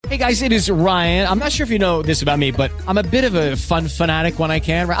Hey guys, it is Ryan. I'm not sure if you know this about me, but I'm a bit of a fun fanatic when I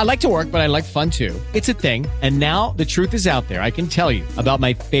can. I like to work, but I like fun too. It's a thing. And now the truth is out there. I can tell you about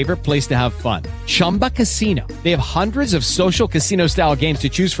my favorite place to have fun. Chumba Casino. They have hundreds of social casino style games to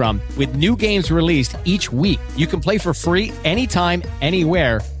choose from with new games released each week. You can play for free anytime,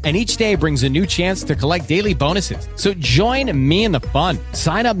 anywhere. And each day brings a new chance to collect daily bonuses. So join me in the fun.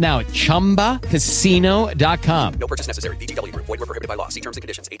 Sign up now at ChumbaCasino.com. No purchase necessary. VGW Group. Void where prohibited by law. See terms and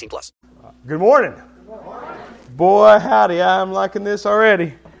conditions. 18+. Good morning. Good morning. Boy, howdy. I'm liking this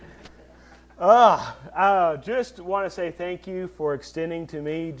already. I just want to say thank you for extending to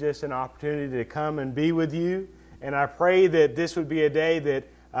me just an opportunity to come and be with you. And I pray that this would be a day that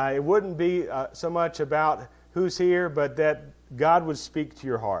it wouldn't be so much about who's here, but that God would speak to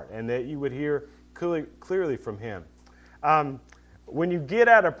your heart and that you would hear clearly from Him. When you get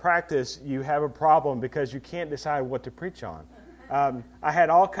out of practice, you have a problem because you can't decide what to preach on. I had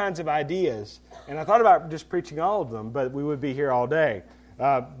all kinds of ideas, and I thought about just preaching all of them, but we would be here all day.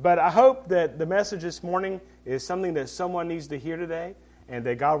 But I hope that the message this morning is something that someone needs to hear today, and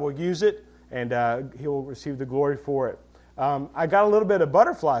that God will use it, and He will receive the glory for it. I got a little bit of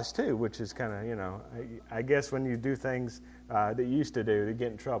butterflies, too, which is kind of, I guess when you do things that you used to do, you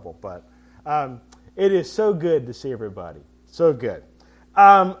get in trouble. But it is so good to see everybody. So good.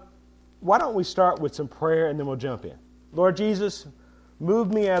 Why don't we start with some prayer, and then we'll jump in. Lord Jesus,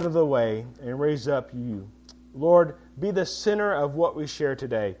 move me out of the way and raise up you. Lord, be the center of what we share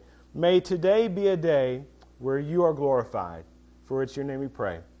today. May today be a day where you are glorified. For it's your name we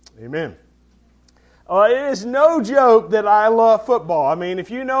pray. Amen. It is no joke that I love football. I mean, if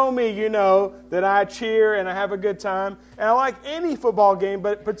you know me, you know that I cheer and I have a good time. And I like any football game,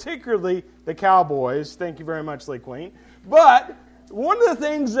 but particularly the Cowboys. Thank you very much, Lee Queen. But one of the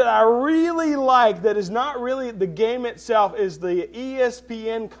things that I really like that is not really the game itself is the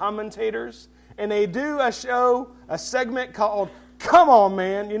ESPN commentators. And they do a segment called Come On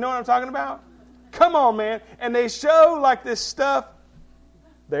Man. You know what I'm talking about? Come On Man. And they show like this stuff.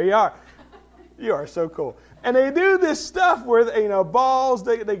 There you are. You are so cool. And they do this stuff where, balls,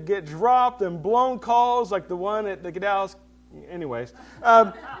 they get dropped and blown calls like the one at the Dallas. Anyways.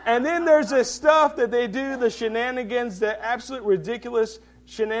 And then there's this stuff that they do, the shenanigans, the absolute ridiculous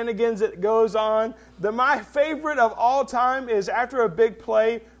shenanigans that goes on. My favorite of all time is after a big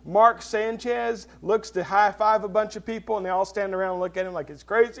play, Mark Sanchez looks to high-five a bunch of people, and they all stand around and look at him like it's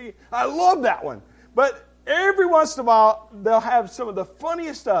crazy. I love that one. But every once in a while, they'll have some of the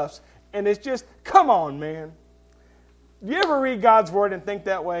funniest stuff, and it's just, come on, man. Do you ever read God's Word and think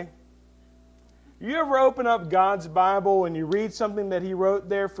that way? You ever open up God's Bible and you read something that He wrote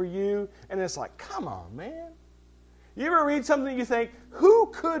there for you, and it's like, come on, man. You ever read something you think,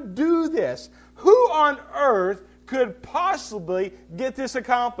 who could do this? Who on earth could possibly get this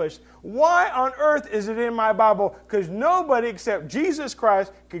accomplished? Why on earth is it in my Bible? Because nobody except Jesus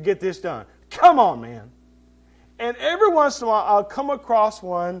Christ could get this done. Come on, man. And every once in a while, I'll come across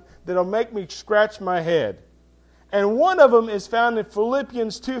one that'll make me scratch my head. And one of them is found in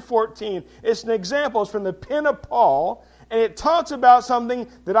Philippians 2:14. It's an example. It's from the pen of Paul. And it talks about something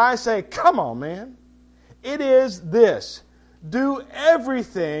that I say, come on, man. It is this. Do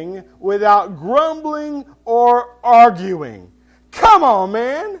everything without grumbling or arguing. Come on,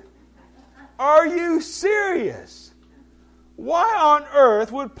 man. Are you serious? Why on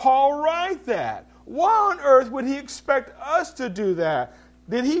earth would Paul write that? Why on earth would he expect us to do that?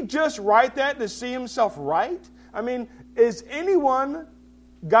 Did he just write that to see himself right? I mean, is anyone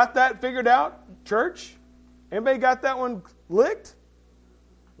got that figured out, church? Anybody got that one licked?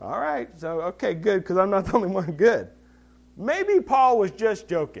 All right, so, okay, good, because I'm not the only one good. Maybe Paul was just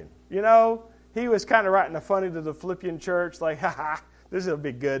joking. He was kind of writing a funny to the Philippian church, like, this will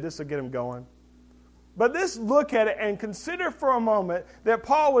be good, this will get him going. But let's look at it and consider for a moment that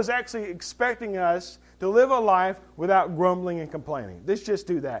Paul was actually expecting us to live a life without grumbling and complaining. Let's just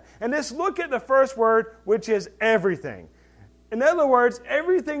do that. And let's look at the first word, which is everything. In other words,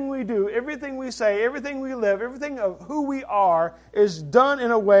 everything we do, everything we say, everything we live, everything of who we are is done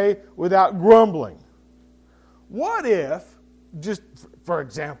in a way without grumbling. What if, just for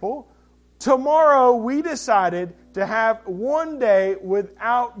example, tomorrow we decided to have one day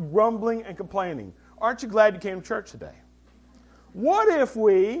without grumbling and complaining? Aren't you glad you came to church today? What if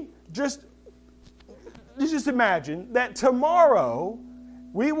we just imagine that tomorrow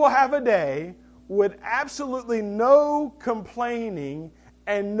we will have a day with absolutely no complaining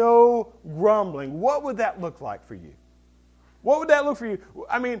and no grumbling? What would that look like for you? What would that look for you?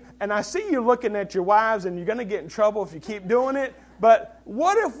 I mean, and I see you looking at your wives, and you're going to get in trouble if you keep doing it, but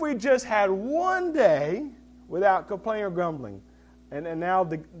what if we just had one day without complaining or grumbling? And now,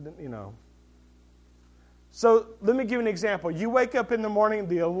 So let me give you an example. You wake up in the morning,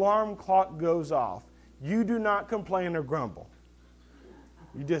 the alarm clock goes off. You do not complain or grumble.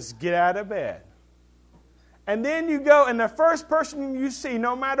 You just get out of bed. And then you go, and the first person you see,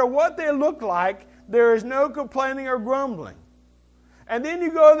 no matter what they look like, there is no complaining or grumbling. And then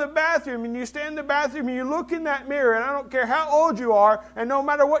you go to the bathroom, and you stand in the bathroom, and you look in that mirror, and I don't care how old you are, and no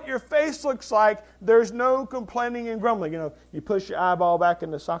matter what your face looks like, there's no complaining and grumbling. You push your eyeball back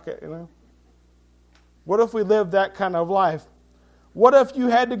in the socket, What if we lived that kind of life? What if you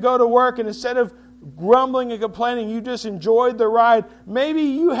had to go to work, and instead of grumbling and complaining, you just enjoyed the ride? Maybe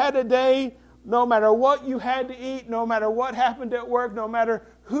you had a day, no matter what you had to eat, no matter what happened at work, no matter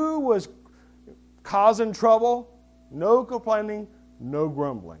who was causing trouble, no complaining, no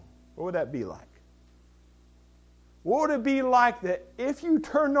grumbling. What would that be like? What would it be like that if you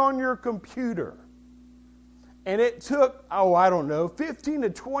turned on your computer and it took, 15 to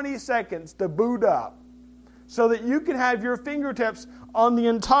 20 seconds to boot up so that you can have your fingertips on the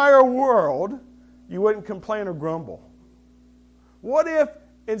entire world, you wouldn't complain or grumble? What if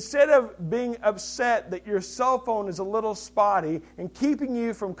instead of being upset that your cell phone is a little spotty and keeping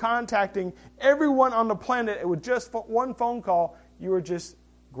you from contacting everyone on the planet with just one phone call, you were just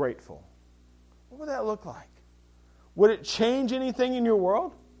grateful? What would that look like? Would it change anything in your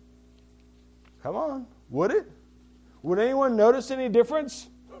world? Come on. Would it? Would anyone notice any difference?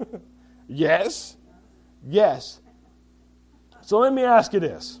 Yes. Yes. So let me ask you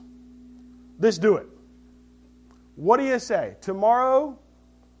this. Let's do it. What do you say? Tomorrow,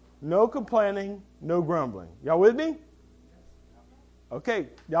 no complaining, no grumbling. Y'all with me? Okay,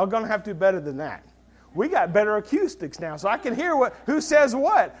 y'all going to have to do better than that. We got better acoustics now, so I can hear who says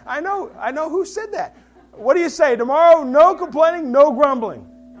what. I know who said that. What do you say? Tomorrow, no complaining, no grumbling.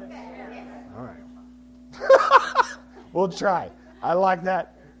 All right. We'll try. I like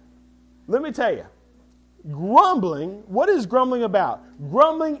that. Let me tell you. Grumbling, what is grumbling about?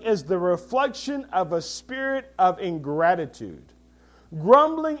 Grumbling is the reflection of a spirit of ingratitude.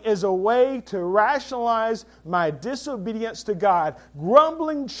 Grumbling is a way to rationalize my disobedience to God.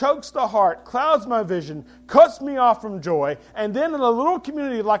 Grumbling chokes the heart, clouds my vision, cuts me off from joy. And then in a little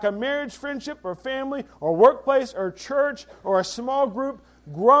community like a marriage, friendship, or family, or workplace, or church, or a small group,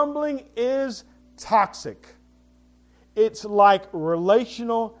 grumbling is toxic. It's like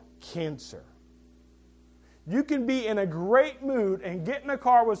relational cancer. You can be in a great mood and get in a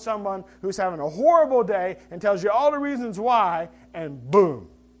car with someone who's having a horrible day and tells you all the reasons why, and boom,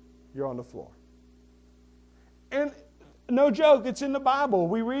 you're on the floor. And no joke, it's in the Bible.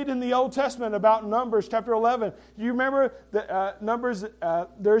 We read in the Old Testament about Numbers chapter 11. You remember that Numbers,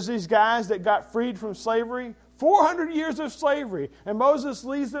 there's these guys that got freed from slavery, 400 years of slavery, and Moses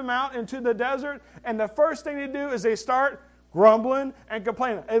leads them out into the desert, and the first thing they do is they start grumbling and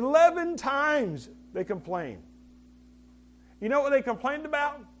complaining. 11 times they complained. You know what they complained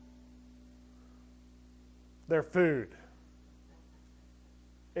about? Their food.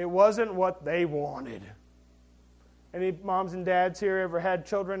 It wasn't what they wanted. Any moms and dads here ever had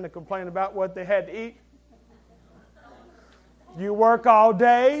children that complain about what they had to eat? You work all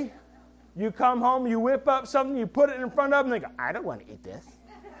day, you come home, you whip up something, you put it in front of them, and they go, I don't want to eat this.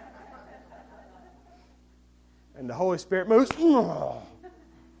 And the Holy Spirit moves,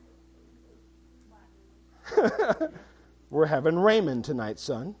 we're having ramen tonight,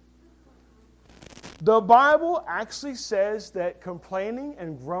 son. The Bible actually says that complaining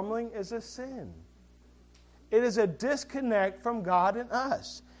and grumbling is a sin. It is a disconnect from God and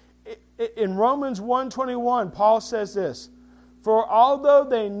us. In Romans 1:21, Paul says this, for although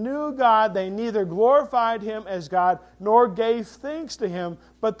they knew God, they neither glorified Him as God nor gave thanks to Him,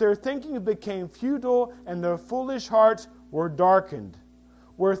 but their thinking became futile and their foolish hearts were darkened.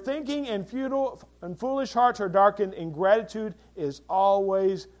 Where thinking and futile and foolish hearts are darkened, ingratitude is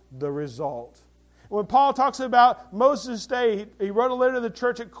always the result. When Paul talks about Moses' day, he wrote a letter to the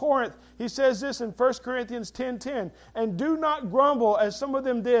church at Corinth. He says this in 1 Corinthians 10:10, and do not grumble as some of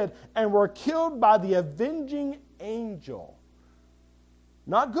them did and were killed by the avenging angel.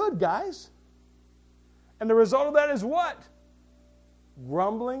 Not good, guys. And the result of that is what?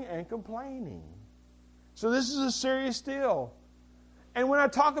 Grumbling and complaining. So this is a serious deal. And when I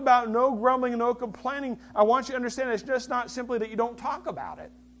talk about no grumbling and no complaining, I want you to understand it's just not simply that you don't talk about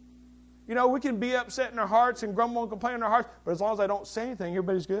it. You know, we can be upset in our hearts and grumble and complain in our hearts, but as long as I don't say anything,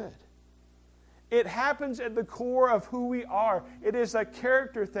 everybody's good. It happens at the core of who we are. It is a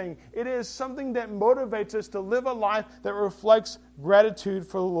character thing. It is something that motivates us to live a life that reflects gratitude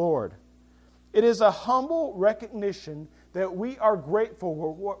for the Lord. It is a humble recognition that we are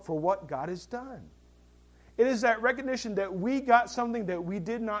grateful for what God has done. It is that recognition that we got something that we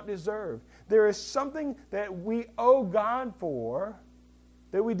did not deserve. There is something that we owe God for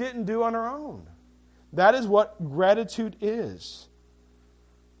that we didn't do on our own. That is what gratitude is.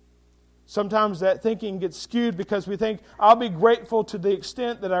 Sometimes that thinking gets skewed because we think, I'll be grateful to the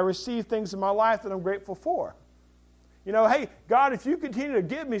extent that I receive things in my life that I'm grateful for. You know, hey, God, if you continue to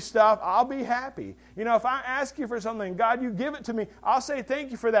give me stuff, I'll be happy. You know, if I ask you for something, God, you give it to me, I'll say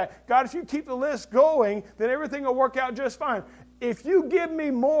thank you for that. God, if you keep the list going, then everything will work out just fine. If you give me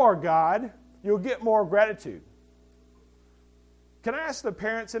more, God, you'll get more gratitude. Can I ask the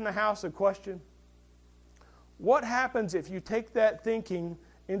parents in the house a question? What happens if you take that thinking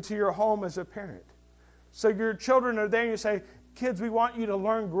into your home as a parent? So your children are there and you say, kids, we want you to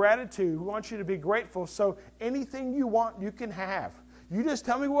learn gratitude. We want you to be grateful. So anything you want, you can have. You just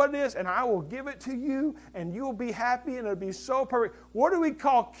tell me what it is, and I will give it to you, and you'll be happy, and it'll be so perfect. What do we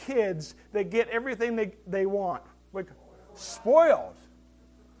call kids that get everything they want? Like, spoiled.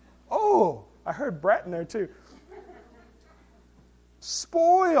 Oh, I heard Brett in there too.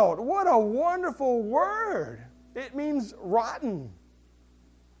 Spoiled. What a wonderful word. It means rotten.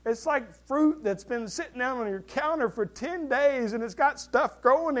 It's like fruit that's been sitting down on your counter for 10 days and it's got stuff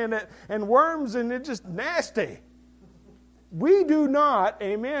growing in it and worms and it's just nasty. We do not,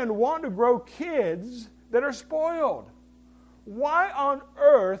 amen, want to grow kids that are spoiled. Why on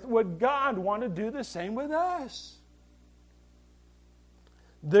earth would God want to do the same with us?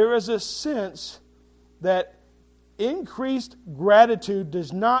 There is a sense that increased gratitude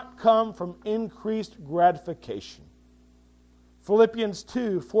does not come from increased gratification. Philippians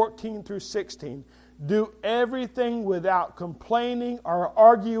 2:14 through 16. Do everything without complaining or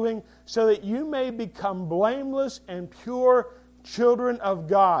arguing, so that you may become blameless and pure children of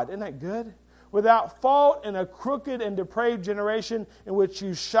God. Isn't that good? Without fault in a crooked and depraved generation, in which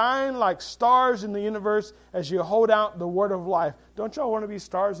you shine like stars in the universe as you hold out the word of life. Don't y'all want to be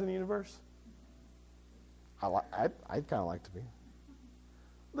stars in the universe? I'd kind of like to be.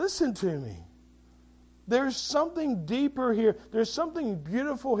 Listen to me. There's something deeper here. There's something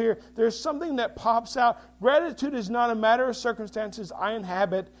beautiful here. There's something that pops out. Gratitude is not a matter of circumstances I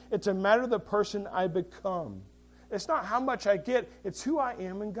inhabit. It's a matter of the person I become. It's not how much I get. It's who I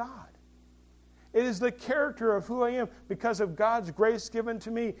am in God. It is the character of who I am because of God's grace given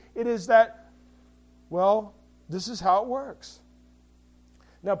to me. It is that, well, this is how it works.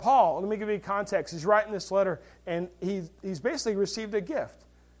 Now, Paul, let me give you context. He's writing this letter, and he's basically received a gift.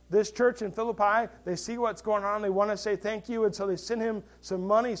 This church in Philippi, they see what's going on. They want to say thank you, and so they send him some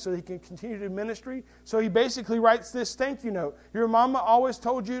money so he can continue to ministry. So he basically writes this thank you note. Your mama always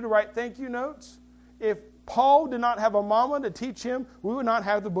told you to write thank you notes. If Paul did not have a mama to teach him, we would not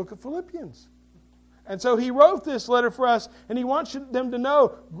have the book of Philippians. And so he wrote this letter for us, and he wants them to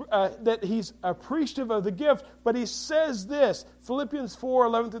know that he's appreciative of the gift. But he says this, Philippians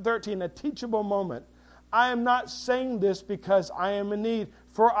 4:11-13, a teachable moment. I am not saying this because I am in need,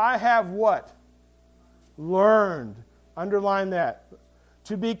 for I have what? Learned. Underline that.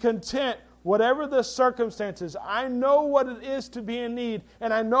 To be content, whatever the circumstances. I know what it is to be in need,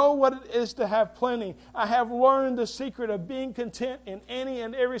 and I know what it is to have plenty. I have learned the secret of being content in any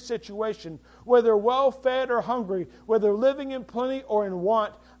and every situation, whether well-fed or hungry, whether living in plenty or in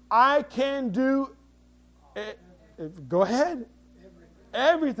want. I can do, go ahead,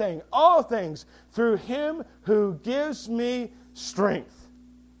 everything, all things, through Him who gives me strength.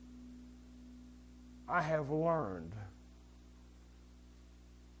 I have learned.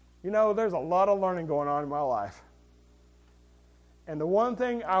 You know, there's a lot of learning going on in my life. And the one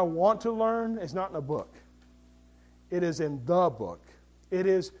thing I want to learn is not in a book. It is in the book. It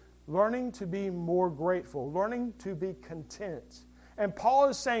is learning to be more grateful, learning to be content. And Paul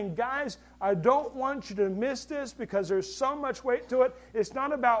is saying, guys, I don't want you to miss this because there's so much weight to it. It's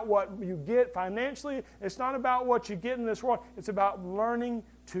not about what you get financially. It's not about what you get in this world. It's about learning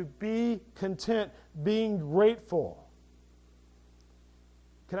to be content, being grateful.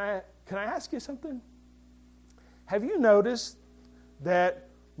 Can I ask you something? Have you noticed that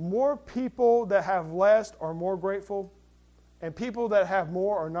more people that have less are more grateful, and people that have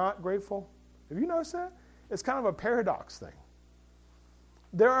more are not grateful? Have you noticed that? It's kind of a paradox thing.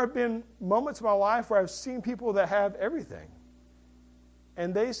 There have been moments in my life where I've seen people that have everything,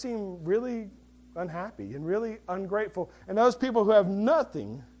 and they seem really unhappy and really ungrateful. And those people who have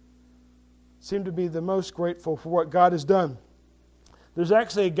nothing seem to be the most grateful for what God has done. There's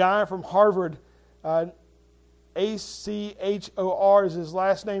actually a guy from Harvard, Achor is his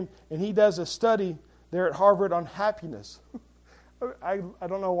last name, and he does a study there at Harvard on happiness. I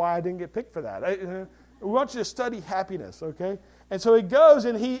don't know why I didn't get picked for that. We want you to study happiness, okay? And so he goes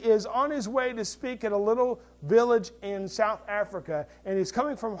and he is on his way to speak at a little village in South Africa. And he's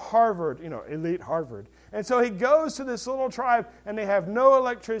coming from Harvard, elite Harvard. And so he goes to this little tribe and they have no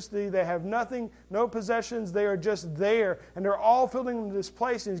electricity. They have nothing, no possessions. They are just there. And they're all filling into this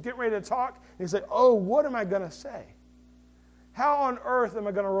place. And he's getting ready to talk. And he's like, oh, what am I going to say? How on earth am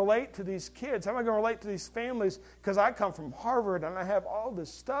I going to relate to these kids? How am I going to relate to these families? Because I come from Harvard and I have all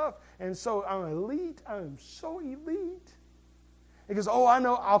this stuff. And so I'm elite. I'm so elite. He goes, oh, I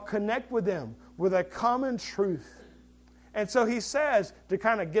know. I'll connect with them with a common truth. And so he says, to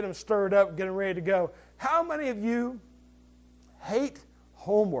kind of get them stirred up, get them ready to go, how many of you hate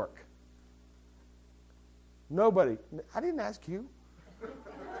homework? Nobody. I didn't ask you.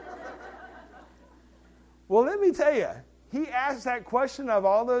 Well, let me tell you. He asked that question of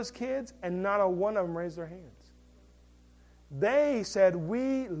all those kids, and not a one of them raised their hands. They said,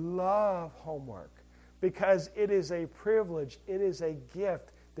 we love homework because it is a privilege, it is a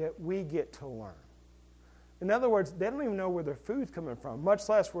gift that we get to learn. In other words, they don't even know where their food's coming from, much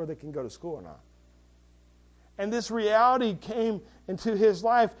less where they can go to school or not. And this reality came into his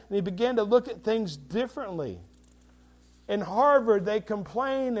life, and he began to look at things differently. In Harvard, they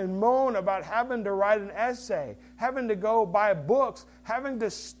complain and moan about having to write an essay, having to go buy books, having to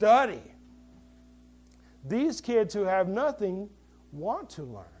study. These kids who have nothing want to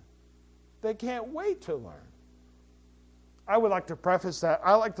learn. They can't wait to learn. I would like to preface that.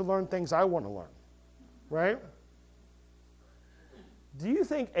 I like to learn things I want to learn, right? Do you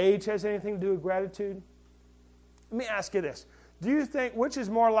think age has anything to do with gratitude? Let me ask you this. Do you think, which is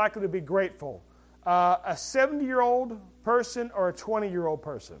more likely to be grateful? A 70-year-old person or a 20-year-old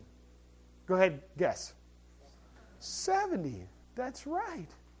person? Go ahead, guess. 70. That's right.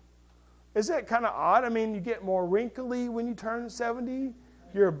 Is that kind of odd? I mean, you get more wrinkly when you turn 70.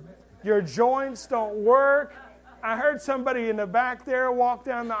 Your joints don't work. I heard somebody in the back there walk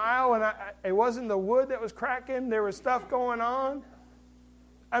down the aisle, and it wasn't the wood that was cracking. There was stuff going on.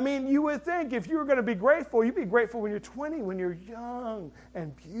 I mean, you would think if you were going to be grateful, you'd be grateful when you're 20, when you're young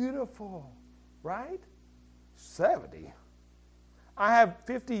and beautiful. Right? 70. I have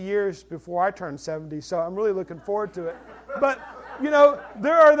 50 years before I turn 70, so I'm really looking forward to it. But,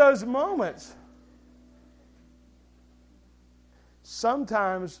 there are those moments.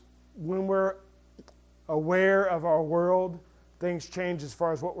 Sometimes when we're aware of our world, things change as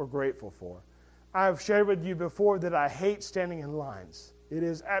far as what we're grateful for. I've shared with you before that I hate standing in lines. It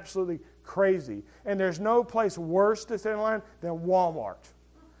is absolutely crazy. And there's no place worse to stand in line than Walmart.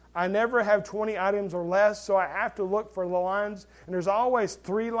 I never have 20 items or less, so I have to look for the lines. And there's always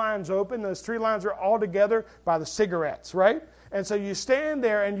 3 lines open. Those 3 lines are all together by the cigarettes, right? And so you stand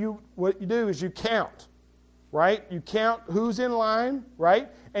there and what you do is you count, right? You count who's in line, right?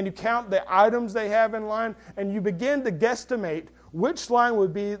 And you count the items they have in line. And you begin to guesstimate which line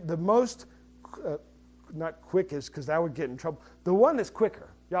would be the most, not quickest because that would get in trouble, the one that's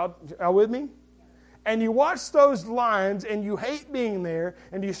quicker. Y'all with me? And you watch those lines, and you hate being there,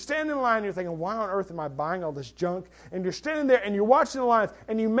 and you stand in line, and you're thinking, why on earth am I buying all this junk? And you're standing there, and you're watching the lines,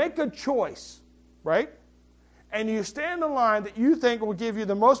 and you make a choice, right? And you stand in line that you think will give you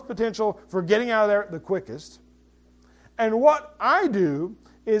the most potential for getting out of there the quickest. And what I do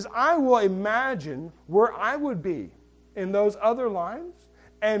is I will imagine where I would be in those other lines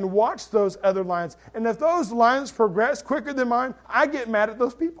and watch those other lines. And if those lines progress quicker than mine, I get mad at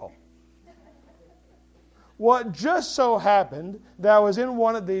those people. What just so happened that I was in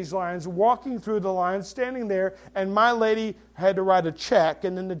one of these lines, walking through the lines, standing there, and my lady had to write a check,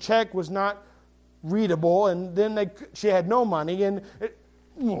 and then the check was not readable, and then she had no money, and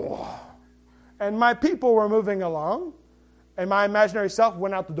my people were moving along, and my imaginary self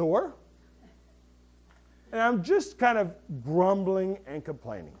went out the door, and I'm just kind of grumbling and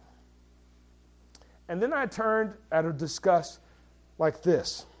complaining. And then I turned out of disgust like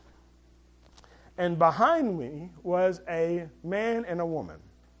this. And behind me was a man and a woman.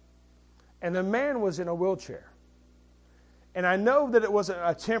 And the man was in a wheelchair. And I know that it wasn't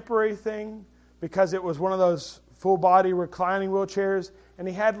a temporary thing because it was one of those full-body reclining wheelchairs, and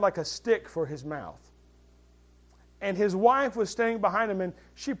he had like a stick for his mouth. And his wife was standing behind him, and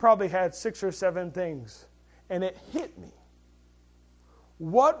she probably had 6 or 7 things. And it hit me.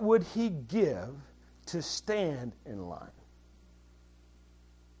 What would he give to stand in line?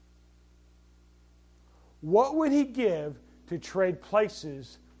 What would he give to trade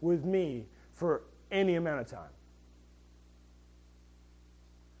places with me for any amount of time?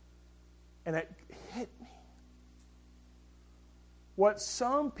 And it hit me. What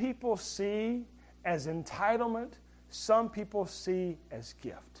some people see as entitlement, some people see as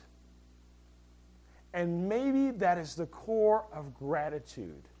gift. And maybe that is the core of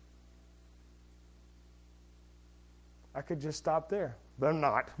gratitude. I could just stop there, but I'm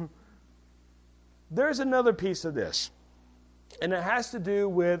not. There's another piece of this, and it has to do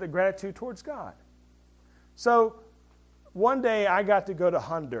with a gratitude towards God. So one day I got to go to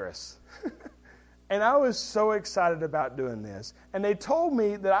Honduras, and I was so excited about doing this. And they told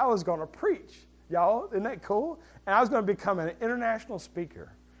me that I was going to preach. Y'all, isn't that cool? And I was going to become an international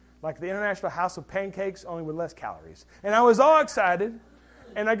speaker, like the International House of Pancakes, only with less calories. And I was all excited.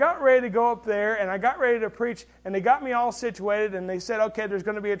 And I got ready to go up there, and I got ready to preach, and they got me all situated, and they said, okay, there's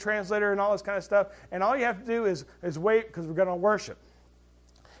going to be a translator and all this kind of stuff, and all you have to do is wait because we're going to worship.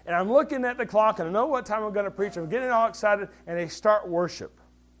 And I'm looking at the clock, and I know what time I'm going to preach. I'm getting all excited, and they start worship.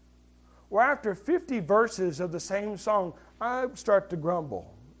 Well, after 50 verses of the same song, I start to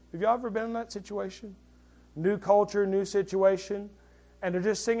grumble. Have y'all ever been in that situation? New culture, new situation, and they're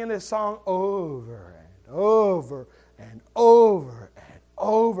just singing this song over and over and over and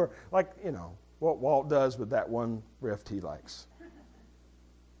over, like, you know, what Walt does with that one riff he likes.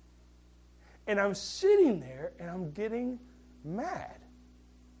 And I'm sitting there, and I'm getting mad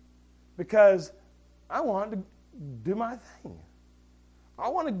because I want to do my thing. I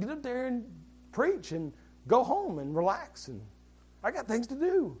want to get up there and preach and go home and relax, and I got things to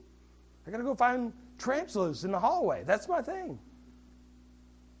do. I got to go find tarantulas in the hallway. That's my thing.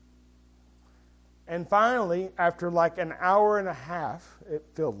 And finally, after like an hour and a half, it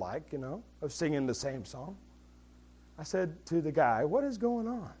felt like, you know, of singing the same song, I said to the guy, what is going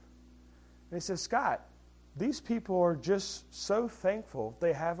on? And he said, Scott, these people are just so thankful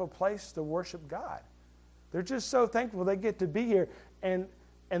they have a place to worship God. They're just so thankful they get to be here, and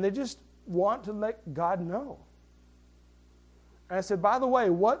they just want to let God know. And I said, by the way,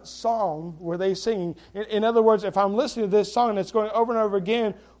 what song were they singing? In other words, if I'm listening to this song and it's going over and over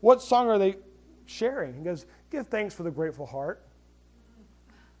again, what song are they sharing? He goes, give thanks for the grateful heart.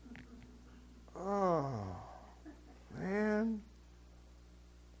 Oh, man.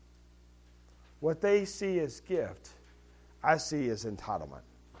 What they see as gift, I see as entitlement.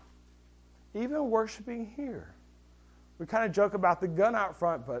 Even worshiping here. We kind of joke about the gun out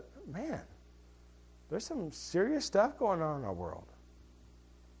front, but man, there's some serious stuff going on in our world.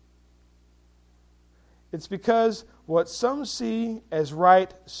 It's because what some see as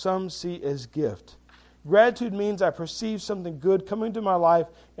right, some see as gift. Gratitude means I perceive something good coming to my life,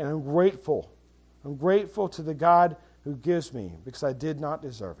 and I'm grateful. I'm grateful to the God who gives me because I did not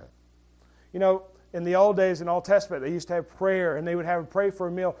deserve it. You know, in the old days in Old Testament, they used to have prayer, and they would have pray for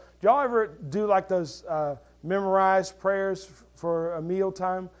a meal. Do y'all ever do like those memorized prayers for a meal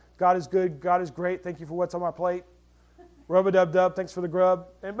time? God is good. God is great. Thank you for what's on my plate. Rub-a-dub-dub. Thanks for the grub.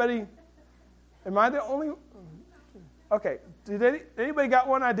 Anybody? Am I the only? Okay. Did anybody got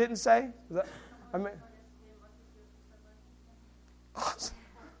one I didn't say? That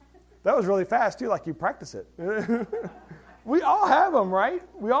was really fast too, like you practice it. We all have them, right?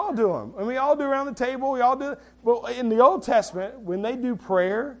 We all do them. And we all do around the table. We all do. But in the Old Testament, when they do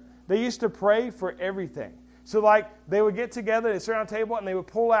prayer, they used to pray for everything. So like they would get together, they'd sit around a table, and they would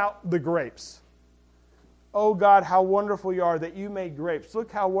pull out the grapes. Oh God, how wonderful you are that you made grapes.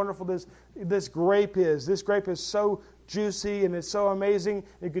 Look how wonderful this grape is. This grape is so juicy and it's so amazing.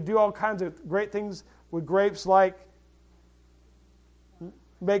 It could do all kinds of great things with grapes, like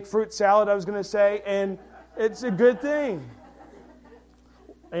make fruit salad, I was going to say, and it's a good thing.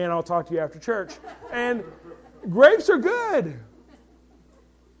 And I'll talk to you after church. And grapes are good.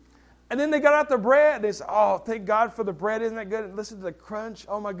 And then they got out the bread, and they said, oh, thank God for the bread. Isn't that good? And listen to the crunch.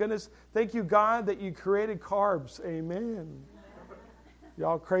 Oh, my goodness. Thank you, God, that you created carbs. Amen.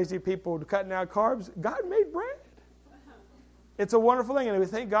 Y'all crazy people cutting out carbs. God made bread. It's a wonderful thing. And we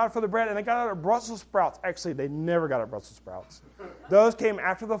thank God for the bread. And they got out of Brussels sprouts. Actually, they never got out of Brussels sprouts. Those came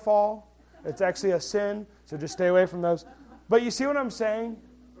after the fall. It's actually a sin, so just stay away from those. But you see what I'm saying?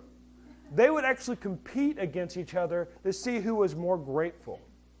 They would actually compete against each other to see who was more grateful.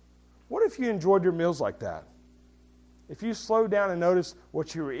 What if you enjoyed your meals like that? If you slowed down and noticed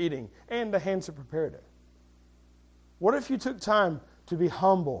what you were eating and the hands that prepared it? What if you took time to be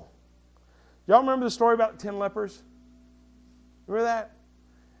humble? Y'all remember the story about the 10 lepers? Remember that?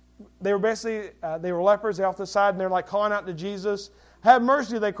 They were basically, they were lepers, they off the side, and they're like calling out to Jesus. Have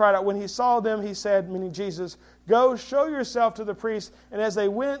mercy, they cried out. When he saw them, he said, meaning Jesus, go show yourself to the priest. And as they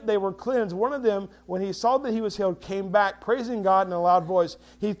went, they were cleansed. One of them, when he saw that he was healed, came back, praising God in a loud voice.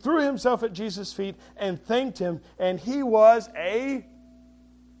 He threw himself at Jesus' feet and thanked him, and he was a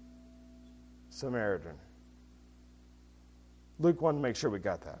Samaritan. Luke wanted to make sure we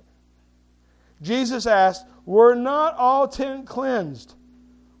got that. Jesus asked, were not all 10 cleansed?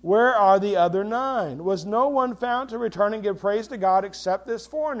 Where are the other 9? Was no one found to return and give praise to God except this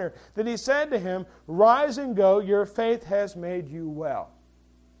foreigner? Then he said to him, rise and go, your faith has made you well.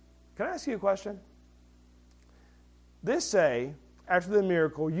 Can I ask you a question? This say, after the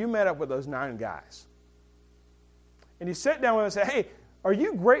miracle, you met up with those 9 guys. And you sit down with them and say, hey, are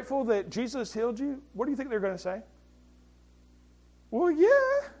you grateful that Jesus healed you? What do you think they're going to say? Well,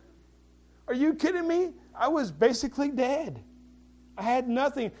 yeah. Are you kidding me? I was basically dead. I had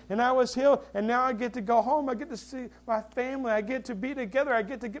nothing, and I was healed, and now I get to go home. I get to see my family. I get to be together. I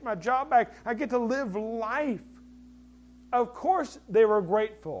get to get my job back. I get to live life. Of course they were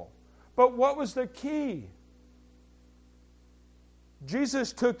grateful. But what was the key?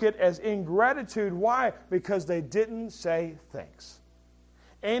 Jesus took it as ingratitude. Why? Because they didn't say thanks.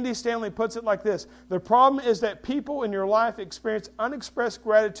 Andy Stanley puts it like this. The problem is that people in your life experience unexpressed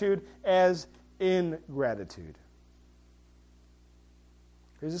gratitude as ingratitude.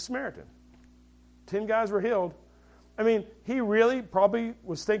 Here's a Samaritan. 10 guys were healed. I mean, he really probably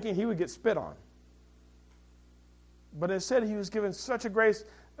was thinking he would get spit on. But instead, he was given such a grace,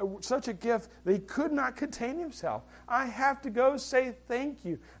 such a gift, that he could not contain himself. I have to go say thank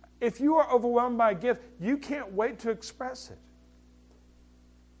you. If you are overwhelmed by a gift, you can't wait to express it.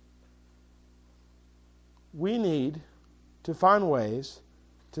 We need to find ways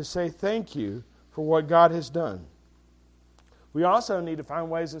to say thank you for what God has done. We also need to find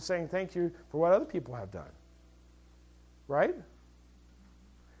ways of saying thank you for what other people have done. Right?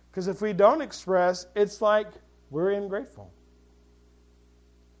 Because if we don't express, it's like we're ungrateful.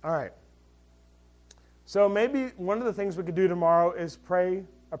 All right. So maybe one of the things we could do tomorrow is pray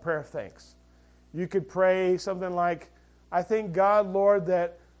a prayer of thanks. You could pray something like, I thank God, Lord,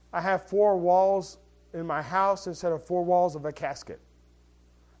 that I have 4 walls in my house instead of 4 walls of a casket.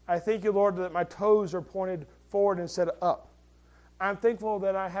 I thank you, Lord, that my toes are pointed forward instead of up. I'm thankful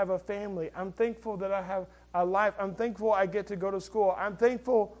that I have a family. I'm thankful that I have a life. I'm thankful I get to go to school. I'm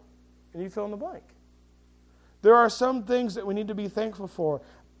thankful, and you fill in the blank. There are some things that we need to be thankful for.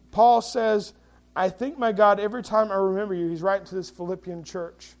 Paul says, I thank my God every time I remember you. He's writing to this Philippian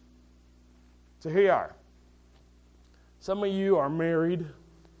church. So here you are. Some of you are married.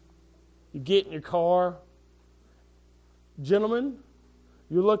 You get in your car. Gentlemen,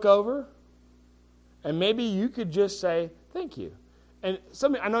 you look over, and maybe you could just say, thank you. And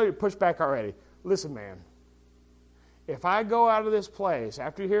I know you're pushed back already. Listen, man, if I go out of this place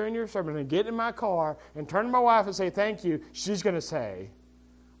after hearing your sermon and get in my car and turn to my wife and say thank you, she's going to say,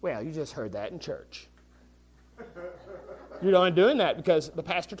 well, you just heard that in church. You're only doing that because the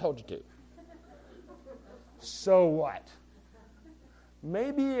pastor told you to. So what?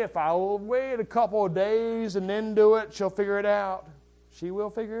 Maybe if I'll wait a couple of days and then do it, she'll figure it out. She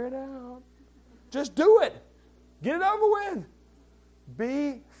will figure it out. Just do it. Get it over with.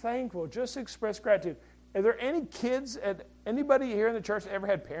 Be thankful. Just express gratitude. Are there any kids, anybody here in the church that ever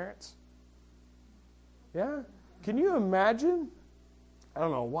had parents? Yeah? Can you imagine? I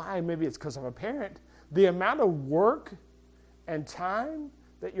don't know why. Maybe it's because I'm a parent. The amount of work and time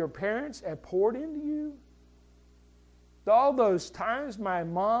that your parents have poured into you. All those times my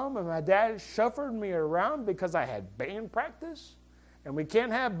mom and my dad shuffled me around because I had band practice. And we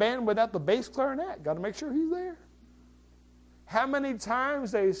can't have band without the bass clarinet. Got to make sure he's there. How many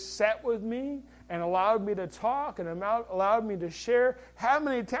times they sat with me and allowed me to talk and allowed me to share. How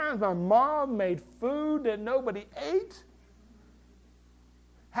many times my mom made food that nobody ate.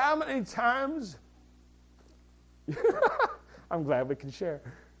 How many times... I'm glad we can share.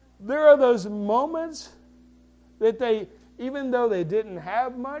 There are those moments that they, even though they didn't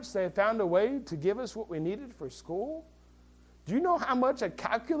have much, they found a way to give us what we needed for school. Do you know how much a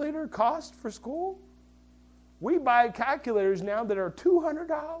calculator costs for school? We buy calculators now that are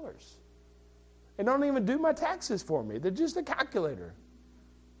 $200 and don't even do my taxes for me. They're just a calculator.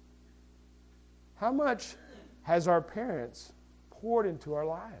 How much has our parents poured into our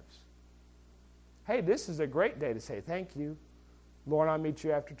lives? Hey, this is a great day to say thank you. Lord, I'll meet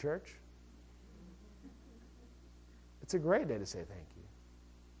you after church. It's a great day to say thank you.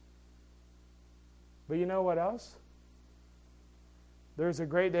 But you know what else? There's a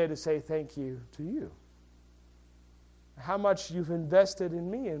great day to say thank you to you. How much you've invested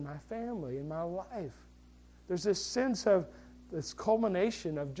in me, in my family, in my life. There's this sense of this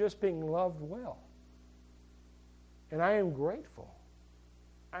culmination of just being loved well. And I am grateful.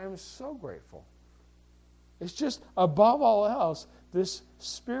 I am so grateful. It's just, above all else, this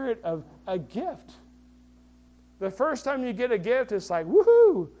spirit of a gift. The first time you get a gift, it's like,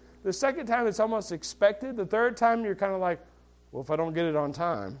 woohoo! The second time, it's almost expected. The third time, you're kind of like, well, if I don't get it on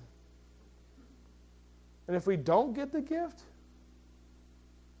time. And if we don't get the gift,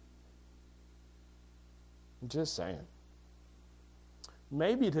 I'm just saying.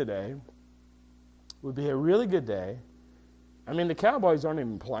 Maybe today would be a really good day. I mean, the Cowboys aren't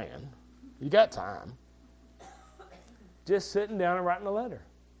even playing. You got time. Just sitting down and writing a letter.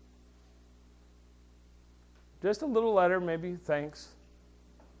 Just a little letter, maybe thanks.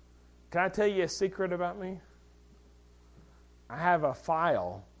 Can I tell you a secret about me? I have a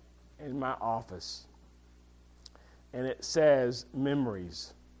file in my office, and it says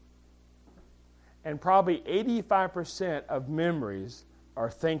memories. And probably 85% of memories are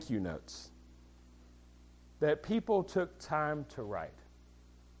thank you notes that people took time to write.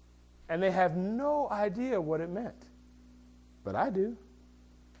 And they have no idea what it meant. But I do.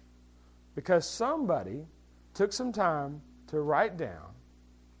 Because somebody took some time to write down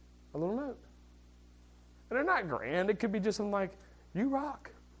a little note. And they're not grand. It could be just something like, you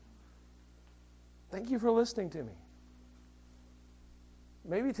rock. Thank you for listening to me.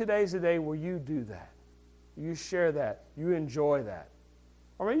 Maybe today's the day where you do that. You share that. You enjoy that.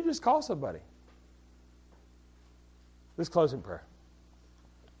 Or maybe you just call somebody. Let's close in prayer.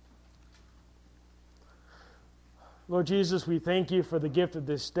 Lord Jesus, we thank you for the gift of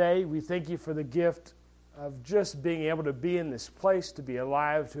this day. We thank you for the gift of just being able to be in this place, to be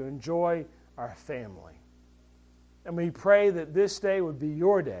alive, to enjoy our family. And we pray that this day would be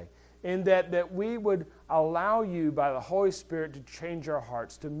your day, and that we would allow you by the Holy Spirit to change our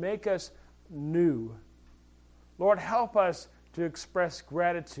hearts, to make us new. Lord, help us to express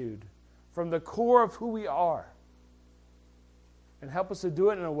gratitude from the core of who we are, and help us to do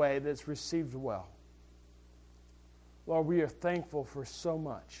it in a way that's received well. Lord, we are thankful for so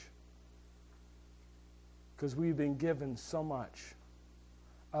much because we've been given so much.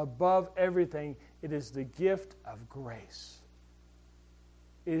 Above everything, it is the gift of grace.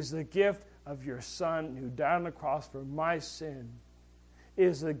 It is the gift of your Son who died on the cross for my sin. It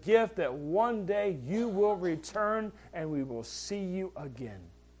is the gift that one day you will return and we will see you again.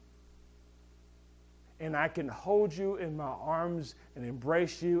 And I can hold you in my arms and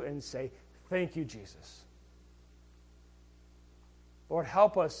embrace you and say, thank you, Jesus. Lord,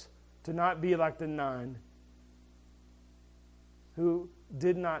 help us to not be like the 9 who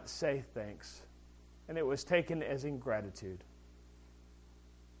did not say thanks, and it was taken as ingratitude.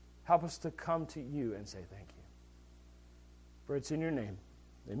 Help us to come to you and say thank you. For it's in your name.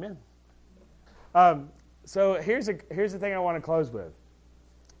 Amen. So here's the thing I want to close with.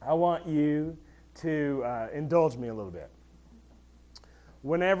 I want you to indulge me a little bit.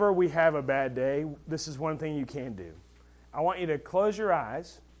 Whenever we have a bad day, this is one thing you can do. I want you to close your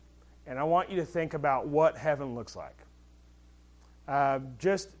eyes, and I want you to think about what heaven looks like.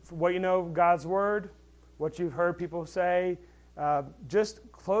 Just what you know of God's Word, what you've heard people say, just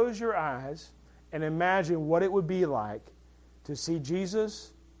close your eyes and imagine what it would be like to see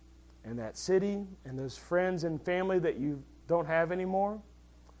Jesus and that city and those friends and family that you don't have anymore.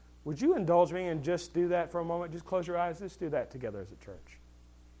 Would you indulge me and just do that for a moment? Just close your eyes. Let's do that together as a church.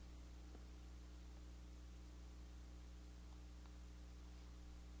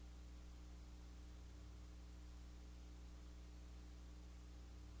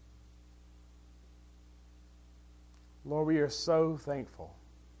 Lord, we are so thankful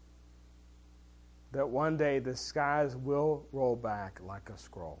that one day the skies will roll back like a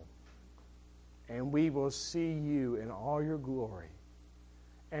scroll, and we will see you in all your glory,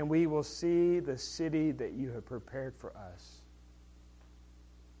 and we will see the city that you have prepared for us,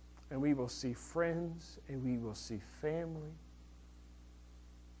 and we will see friends, and we will see family.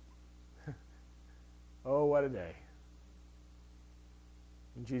 Oh, what a day.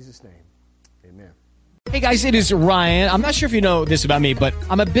 In Jesus' name, amen. Hey guys, it is Ryan. I'm not sure if you know this about me, but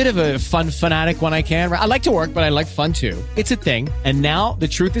I'm a bit of a fun fanatic when I can. I like to work, but I like fun too. It's a thing. And now the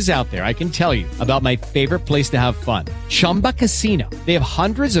truth is out there. I can tell you about my favorite place to have fun. Chumba Casino. They have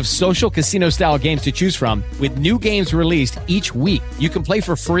hundreds of social casino style games to choose from with new games released each week. You can play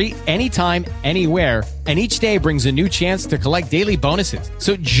for free anytime, anywhere. And each day brings a new chance to collect daily bonuses.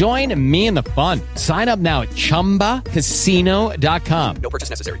 So join me in the fun. Sign up now at ChumbaCasino.com. No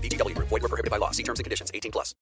purchase necessary. VGW Group. Void where prohibited by law. See terms and conditions. 18+.